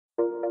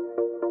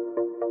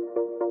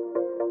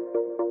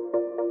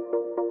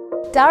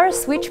DaRa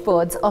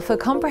Switchboards offer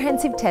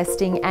comprehensive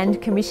testing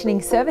and commissioning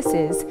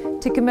services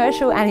to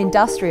commercial and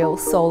industrial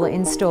solar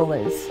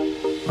installers.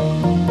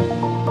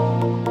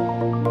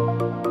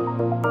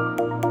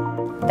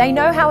 They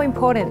know how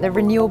important the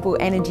renewable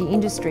energy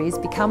industry is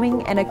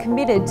becoming and are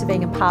committed to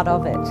being a part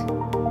of it.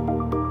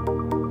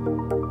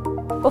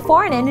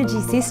 Before an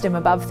energy system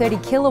above 30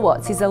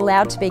 kilowatts is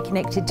allowed to be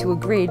connected to a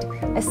grid,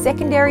 a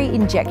secondary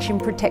injection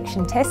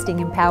protection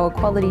testing and power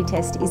quality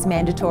test is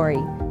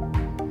mandatory.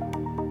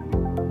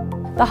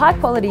 The high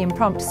quality and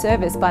prompt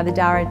service by the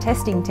DaRa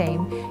testing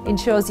team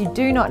ensures you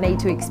do not need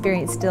to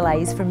experience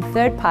delays from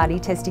third-party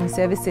testing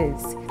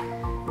services.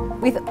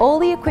 With all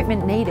the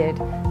equipment needed,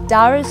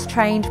 DaRa's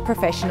trained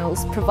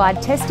professionals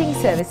provide testing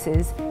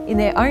services in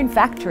their own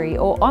factory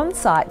or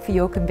on-site for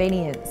your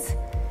convenience.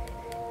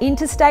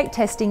 Interstate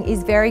testing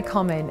is very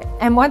common,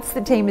 and once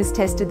the team has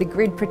tested the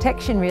grid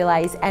protection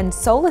relays and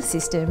solar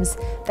systems,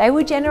 they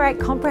will generate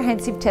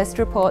comprehensive test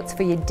reports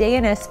for your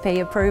DNSP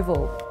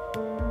approval.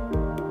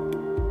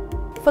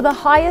 For the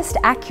highest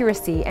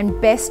accuracy and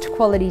best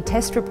quality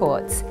test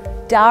reports,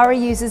 DaRa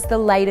uses the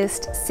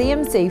latest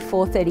CMC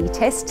 430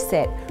 test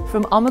set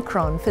from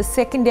Omicron for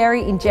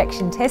secondary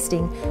injection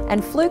testing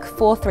and Fluke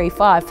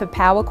 435 for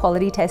power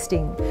quality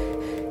testing.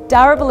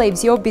 DaRa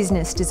believes your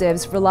business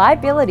deserves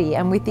reliability,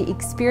 and with the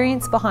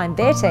experience behind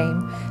their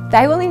team,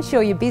 they will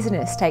ensure your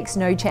business takes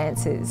no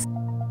chances.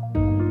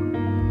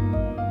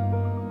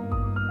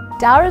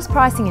 DaRa's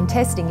pricing and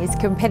testing is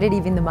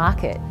competitive in the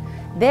market.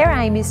 Their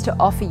aim is to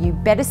offer you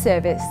better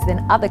service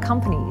than other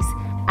companies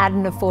at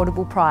an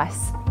affordable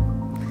price.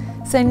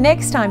 So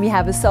next time you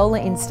have a solar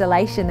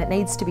installation that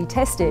needs to be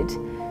tested,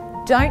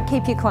 don't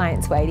keep your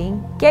clients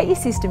waiting. Get your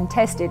system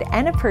tested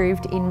and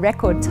approved in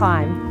record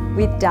time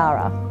with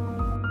DaRa.